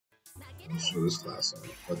I'll show this class off.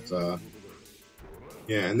 But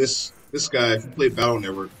yeah, and this guy, if you play Battle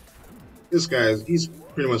Network, this guy he's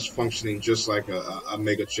pretty much functioning just like a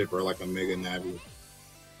mega chip or like a mega Navi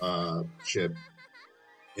chip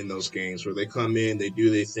in those games where they come in, they do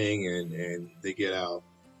their thing, and they get out.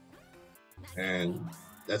 And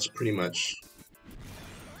that's pretty much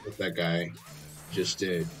what that guy just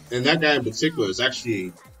did. And that guy in particular is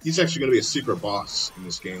he's actually going to be a secret boss in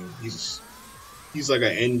this game. He's like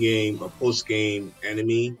an end game, a post game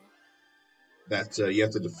enemy that you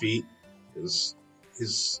have to defeat. His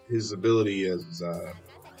ability is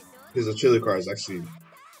his utility card is actually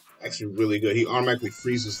really good. He automatically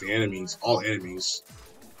freezes the enemies, all enemies,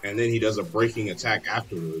 and then he does a breaking attack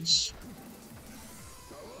afterwards.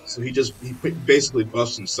 So he basically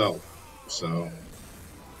buffs himself. So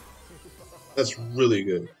that's really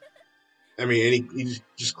good. I mean, and he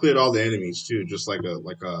just cleared all the enemies too, just like a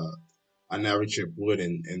Navi chip would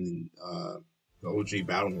in the OG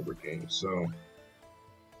Battle Network game. So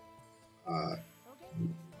let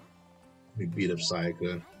me beat up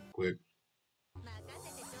Sayaka quick.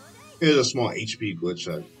 Here's a small HP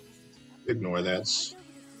glitch. Ignore that.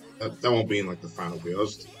 That won't be in like the final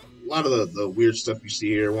build. A lot of the weird stuff you see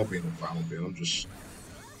here won't be in the final build. I'm just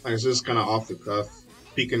like it's just kind of off the cuff,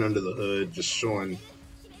 peeking under the hood, just showing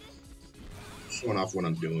off what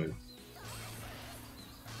I'm doing.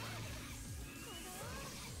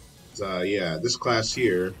 Yeah, this class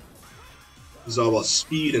here is all about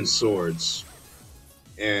speed and swords,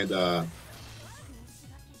 and yeah,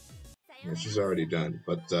 she's already done.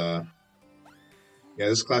 But yeah,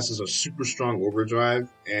 this class is a super strong overdrive,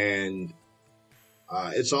 and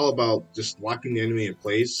it's all about just locking the enemy in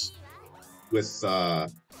place with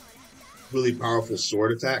really powerful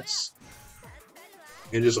sword attacks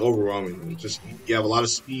and just overwhelming them. Just you have a lot of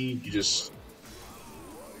speed. You just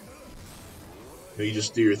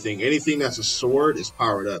do your thing. Anything that's a sword is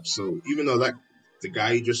powered up. So even though the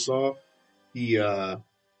guy you just saw, he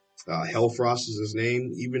Hellfrost is his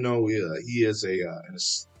name. Even though he is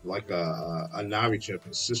like a Navi chip,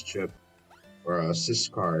 an assist chip, or a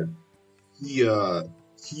assist card, he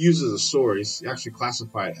uses a sword. He's actually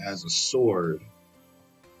classified as a sword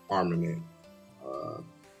armament.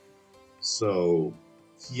 So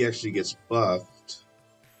he actually gets buffed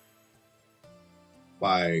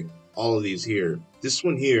by all of these here. This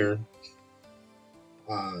one here,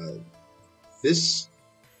 this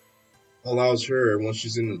allows her when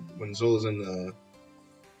Zola's in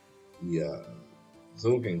the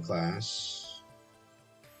Zogan class.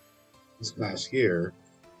 This class here,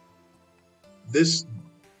 this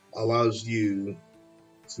allows you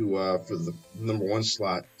to for the #1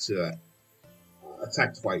 slot to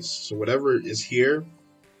attack twice. So whatever is here,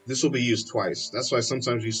 this will be used twice. That's why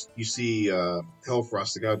sometimes you see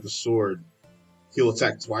Hellfrost, the guy with the sword, he'll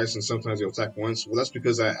attack twice, and sometimes he'll attack once. Well, that's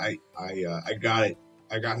because I got it.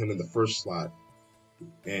 I got him in the first slot,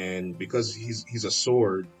 and because he's a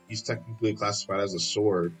sword, he's technically classified as a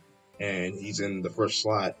sword, and he's in the first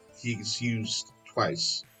slot. He's used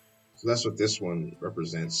twice, so that's what this one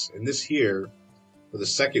represents. And this here, for the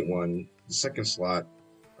second one, the second slot,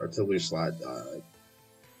 artillery slot,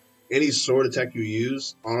 any sword attack you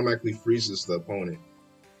use automatically freezes the opponent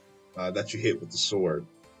that you hit with the sword,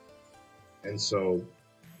 and so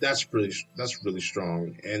that's really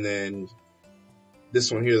strong. And then this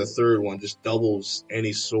one here, the third one, just doubles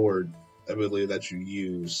any sword ability that you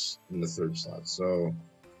use in the third slot. So,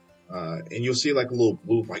 and you'll see like a little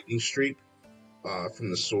blue lightning streak from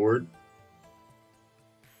the sword.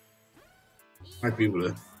 Might be able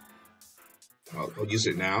to. I'll use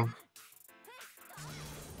it now.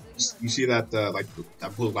 You see that like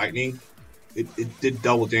that blue lightning? It did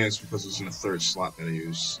double damage because it's in the third slot that I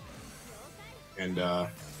used, and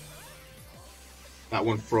that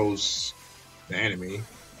one froze the enemy.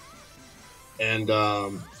 And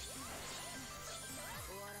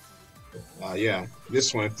yeah,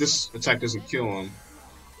 this one, if this attack doesn't kill him,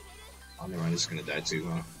 oh never mind, it's gonna die too,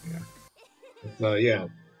 huh? Yeah. But, yeah,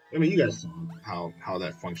 I mean, you guys saw how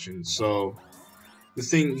that functions. So the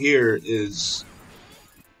thing here is,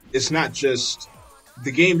 it's not just,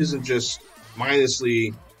 the game doesn't just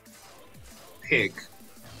mindlessly pick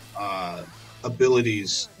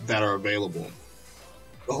abilities that are available.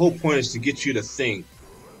 The whole point is to get you to think,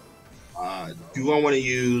 do I want to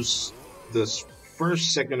use this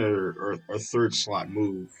first, second, or third slot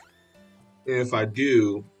move? And if I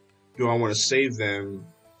do I want to save them,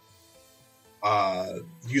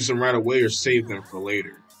 use them right away, or save them for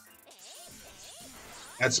later?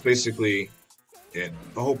 That's basically it.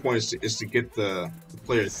 The whole point is to get the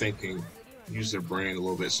player thinking, use their brain a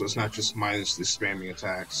little bit, so it's not just mindlessly spamming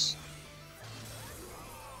attacks.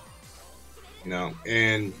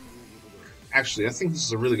 And actually, I think this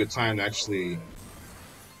is a really good time to actually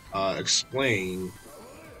explain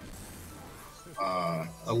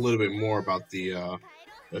a little bit more about the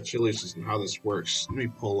artillery system, how this works. Let me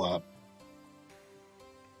pull up.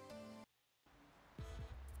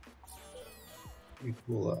 Let me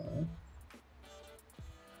pull up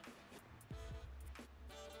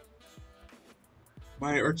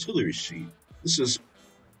my artillery sheet. This is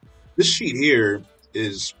this sheet here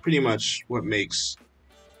is pretty much what makes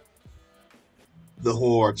the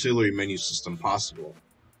whole artillery menu system possible.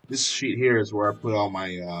 This sheet here is where I put all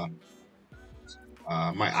my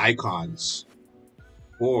icons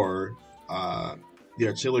for the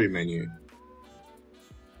artillery menu,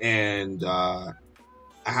 and I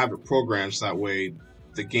have it programmed so that way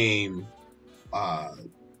the game. Uh,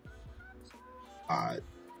 uh,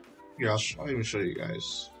 Here, I'll even show you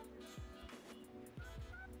guys.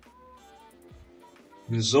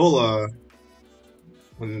 In Zola,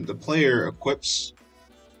 when the player equips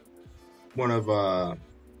one of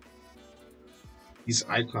these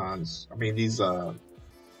icons,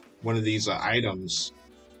 one of these items,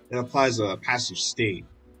 it applies a passive state.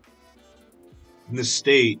 In this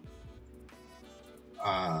state,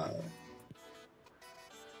 uh,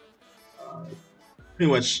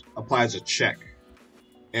 pretty much applies a check.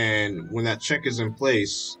 And when that check is in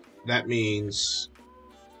place, that means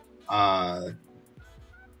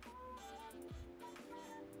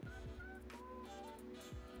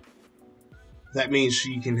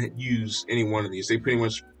she can use any one of these. They pretty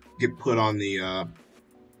much get put on the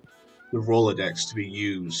Rolodex to be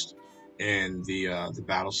used in the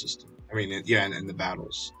battle system. I mean, yeah, in the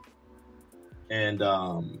battles. And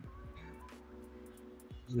oh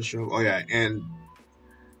yeah, and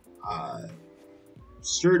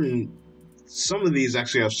some of these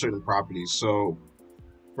actually have certain properties. So,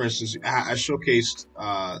 for instance, I showcased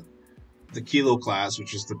the Kilo class,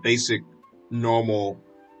 which is the basic normal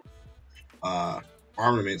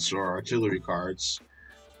armaments or artillery cards.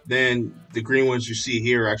 Then the green ones you see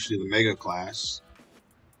here are actually the Mega class.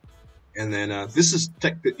 And then this is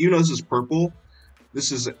even though this is purple,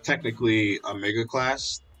 this is technically a Mega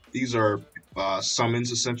class. These are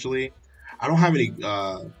summons essentially. I don't have any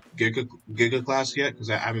Giga class yet because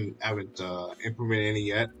I haven't implemented any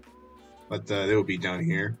yet, but they will be down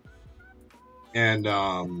here. And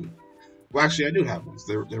well, actually, I do have ones.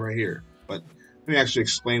 They're right here. But let me actually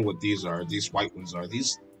explain what these are. These white ones are.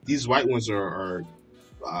 These white ones are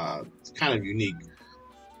kind of unique.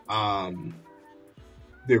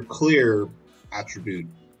 They're clear attribute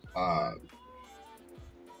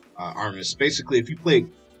armors. Basically, if you play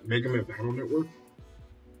Mega Man Battle Network,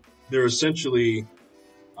 they're essentially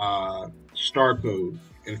star code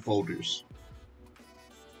in folders.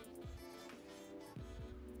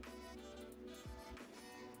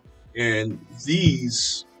 And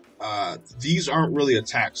these aren't really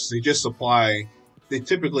attacks. They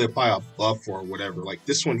typically apply a buff or whatever. Like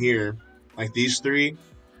this one here, like these three,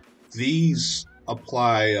 these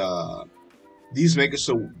apply these make it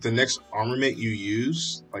so the next armament you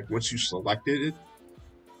use, like once you selected it,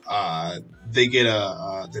 they get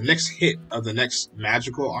the next hit of the next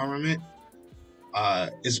magical armament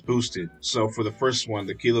is boosted. So for the first one,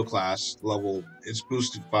 the Kilo class level, it's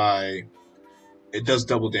boosted by, it does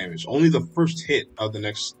double damage. Only the first hit of the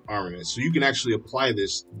next armament. So you can actually apply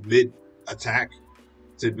this mid attack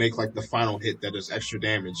to make like the final hit that does extra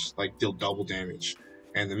damage, like deal double damage.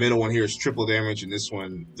 And the middle one here is triple damage, and this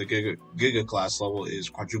one, the Giga class level, is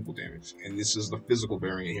quadruple damage. And this is the physical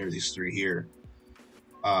variant here, these three here.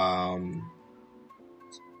 But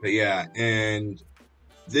yeah, and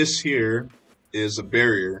this here is a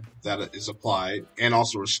barrier that is applied and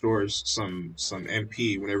also restores some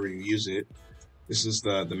MP whenever you use it. This is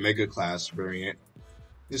the Mega class variant.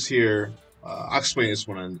 This here, I'll explain this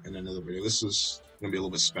one in another video. This is going to be a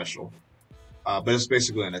little bit special. But it's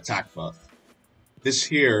basically an attack buff. This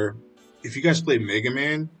here, if you guys play Mega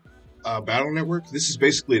Man Battle Network, this is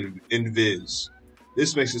basically an invis.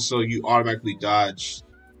 This makes it so you automatically dodge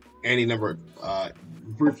any number of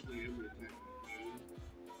virtually every attack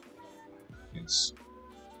in the game.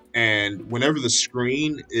 And whenever the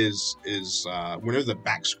screen whenever the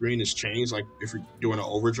back screen is changed, like if you're doing an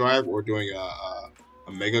overdrive or doing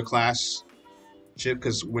a Mega class chip,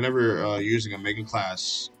 because whenever you're using a Mega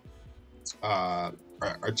class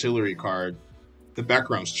artillery card, the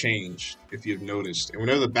backgrounds change, if you've noticed. And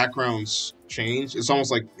whenever the backgrounds change, it's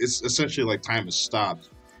almost like, it's essentially like time is stopped.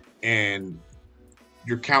 And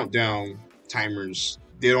your countdown timers,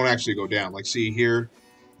 they don't actually go down. Like see here,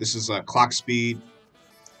 this is clock speed.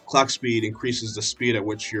 Clock speed increases the speed at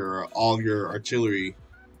which all of your artillery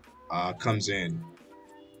comes in.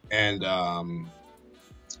 and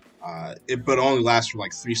it but only lasts for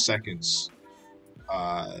like 3 seconds.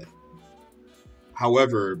 Uh,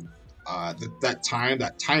 However, that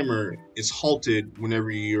timer is halted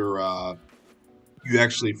whenever you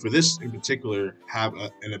actually, for this in particular, have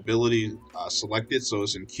an ability selected, so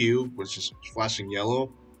it's in queue, which is flashing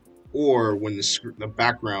yellow, or when the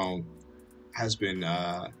background has been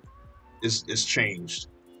is changed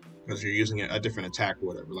because you're using a different attack or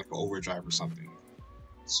whatever, like an overdrive or something.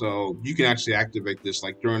 So you can actually activate this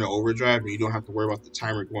like during the overdrive, and you don't have to worry about the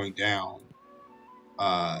timer going down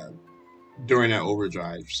uh, during that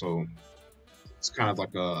overdrive. So it's kind of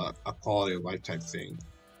like a quality of life type thing.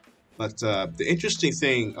 But the interesting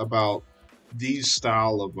thing about these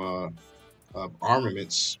style of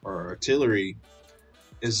armaments or artillery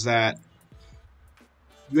is that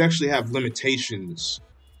you actually have limitations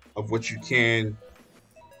of what you can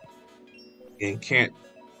and can't,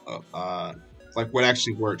 like what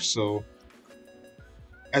actually works. So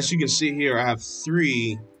as you can see here, I have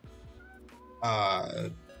 3 uh,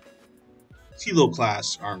 kilo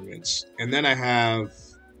class armaments, and then I have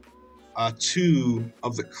 2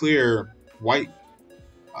 of the clear white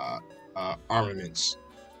armaments.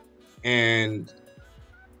 And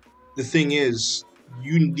the thing is,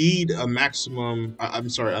 you need a minimum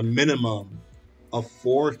of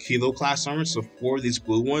 4 kilo class armors, so 4 of these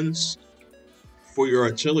blue ones, for your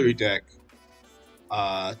artillery deck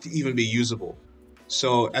to even be usable.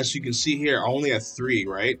 So as you can see here, I only have 3,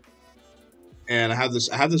 right? And I have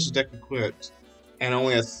this deck equipped, and I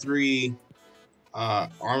only have 3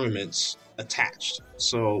 armaments attached.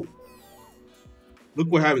 So look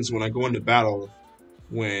what happens when I go into battle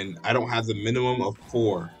when I don't have the minimum of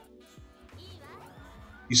 4.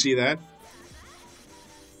 You see that?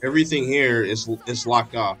 Everything here is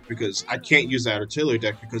locked off because I can't use that artillery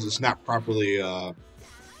deck because it's not properly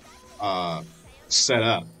set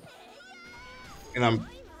up. And I'm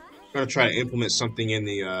gonna try to implement something in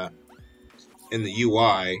the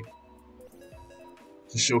UI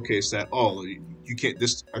to showcase that, oh, you can't.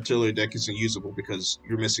 This artillery deck isn't usable because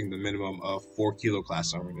you're missing the minimum of 4 kilo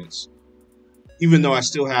class armaments. Even though I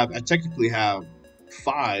technically have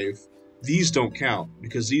 5. These don't count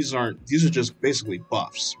because these are just basically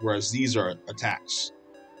buffs, whereas these are attacks.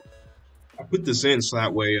 I put this in so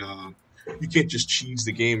that way you can't just cheese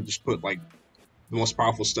the game and just put like the most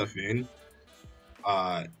powerful stuff in,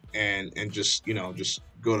 and just just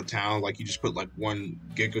go to town. Like you just put like 1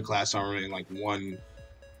 giga class armor and like one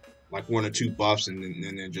or 2 buffs, and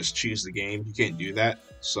then just cheese the game. You can't do that.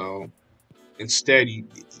 So instead, you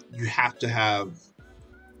have to have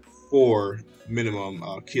 4 minimum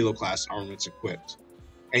kilo class armaments equipped,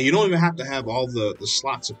 and you don't even have to have all the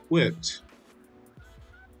slots equipped.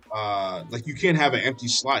 Like you can't have an empty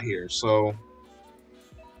slot here. So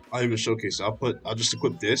I'll even showcase it. I'll just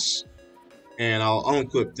equip this, and I'll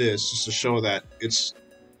unequip this just to show that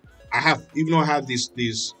even though I have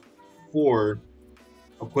these 4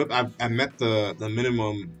 equipped, I met the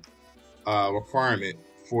minimum requirement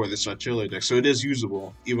for this artillery deck, so it is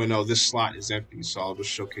usable even though this slot is empty. So I'll just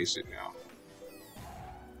showcase it now.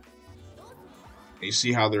 And you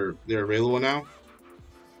see how they're available now.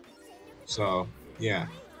 So yeah,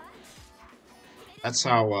 that's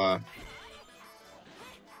how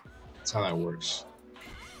that works.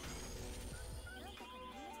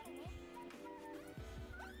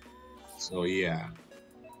 So yeah,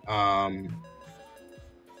 and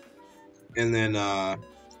then yeah,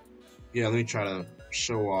 let me try to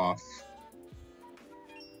show off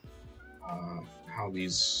how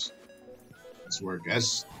these work.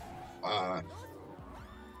 As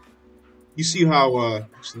you see how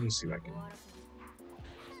actually, let me see if I can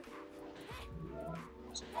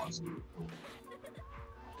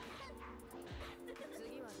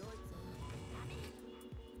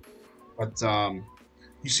but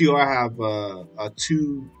you see how I have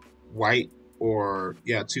 2 white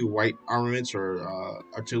armaments or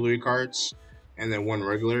artillery cards, and then 1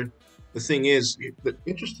 regular. The thing is, the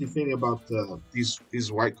interesting thing about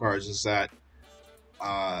these white cards is that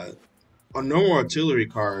a normal artillery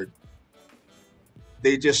card,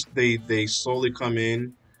 they slowly come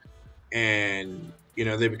in, and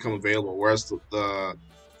they become available. Whereas the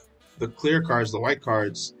clear cards, the white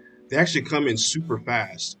cards, they actually come in super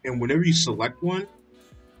fast. And whenever you select one,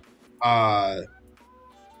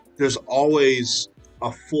 there's always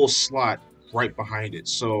a full slot right behind it.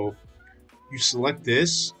 So you select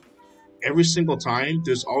this, every single time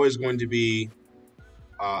there's always going to be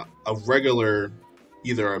a regular,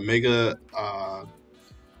 either a mega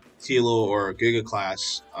kilo or a giga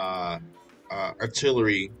class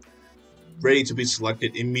artillery ready to be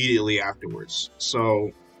selected immediately afterwards.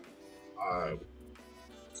 So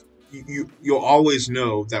you'll always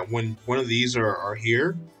know that when one of these are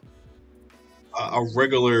here, a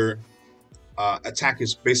regular attack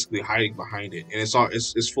is basically hiding behind it, and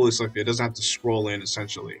it's fully selected. It doesn't have to scroll in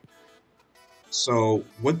essentially. So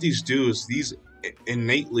what these do is these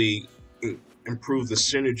innately improve the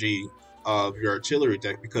synergy of your artillery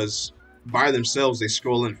deck because by themselves they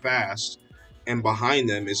scroll in fast, and behind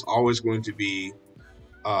them is always going to be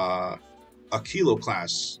uh, a kilo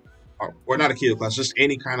class, or not a kilo class, just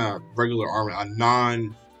any kind of regular armor, a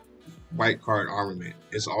non white card armament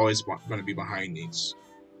is always going to be behind these.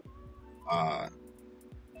 Uh,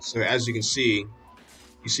 so as you can see,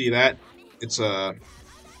 you see that it's a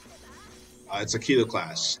kilo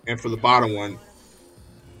class, and for the bottom one,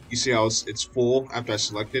 you see how it's full after I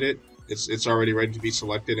selected it. It's already ready to be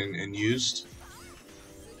selected and used.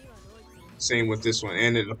 Same with this one,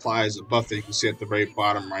 and it applies a buff that you can see at the very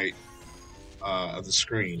bottom right of the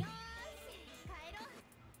screen.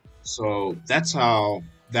 So that's how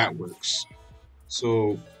that works.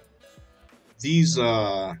 So these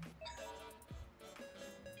uh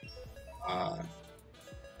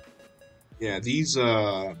yeah these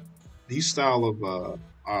style of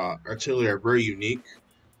artillery are very unique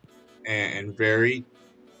and varied,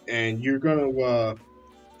 and you're gonna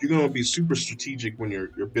be super strategic when you're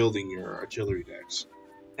building your artillery decks.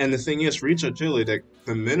 And the thing is, for each artillery deck,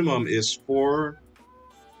 the minimum is 4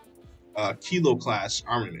 kilo class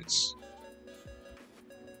armaments.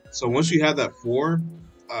 So once you have that 4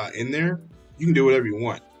 in there, you can do whatever you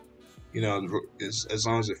want. You know, as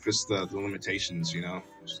long as it fits the limitations. You know,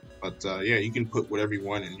 but yeah, you can put whatever you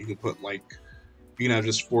want, and you can put like you can have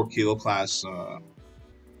just 4 kilo class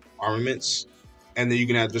armaments, and then you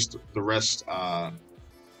can have just the rest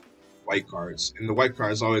white cards. And the white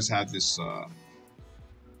cards always have this uh,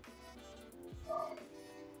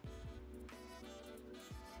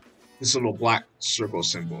 this little black circle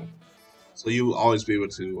symbol, so you will always be able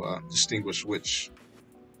to distinguish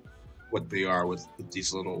what they are with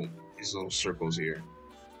these little circles here.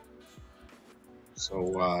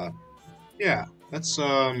 So yeah, that's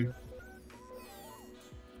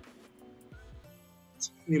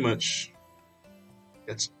pretty much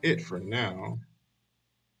that's it for now.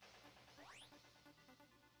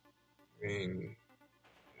 I mean,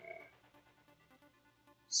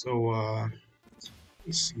 so let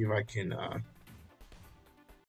me see if I can